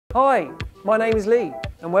Hi, my name is Lee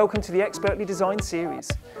and welcome to the Expertly Designed series,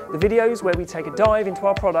 the videos where we take a dive into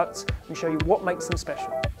our products and show you what makes them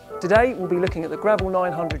special. Today we'll be looking at the GRVL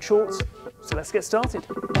 900 shorts, so let's get started.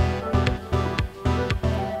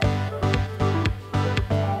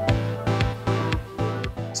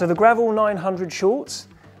 So the GRVL 900 shorts,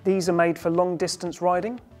 these are made for long distance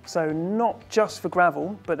riding. So not just for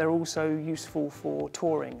gravel, but they're also useful for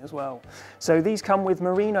touring as well. So these come with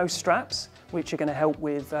merino straps, which are going to help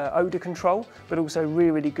with odour control, but also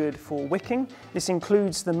really good for wicking. This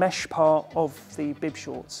includes the mesh part of the bib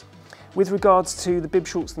shorts. With regards to the bib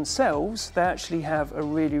shorts themselves, they actually have a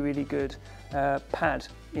really good pad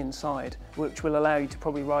inside, which will allow you to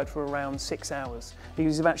probably ride for around 6 hours.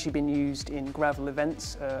 These have actually been used in gravel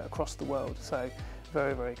events across the world, so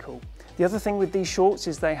very cool. The other thing with these shorts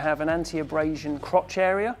is they have an anti-abrasion crotch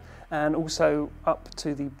area and also up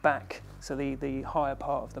to the back, so the higher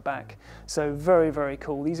part of the back. So very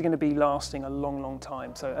cool. These are going to be lasting a long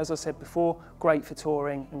time. So as I said before, great for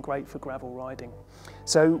touring and great for gravel riding.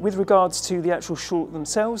 So with regards to the actual short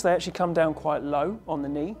themselves, they actually come down quite low on the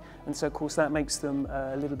knee, and so of course that makes them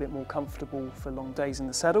a little bit more comfortable for long days in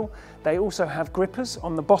the saddle. They also have grippers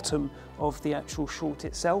on the bottom of the actual short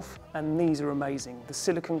itself, and these are amazing. The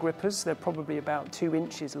silicone grippers, they're probably about 2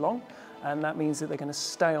 inches long, and that means that they're going to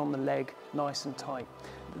stay on the leg nice and tight.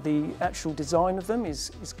 The actual design of them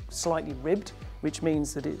is slightly ribbed, which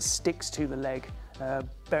means that it sticks to the leg.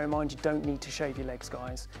 Bear in mind, you don't need to shave your legs,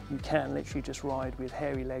 guys. You can literally just ride with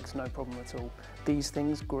hairy legs, no problem at all. These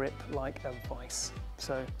things grip like a vice.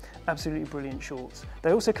 So absolutely brilliant shorts.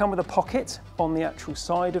 They also come with a pocket on the actual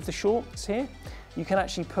side of the shorts here. You can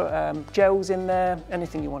actually put gels in there,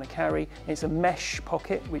 anything you want to carry. It's a mesh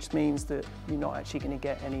pocket, which means that you're not actually going to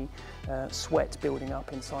get any sweat building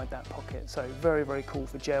up inside that pocket. So very cool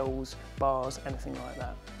for gels, bars, anything like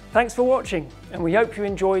that. Thanks for watching, and we hope you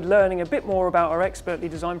enjoyed learning a bit more about our expertly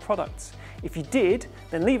designed products. If you did,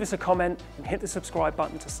 then leave us a comment and hit the subscribe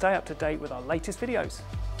button to stay up to date with our latest videos.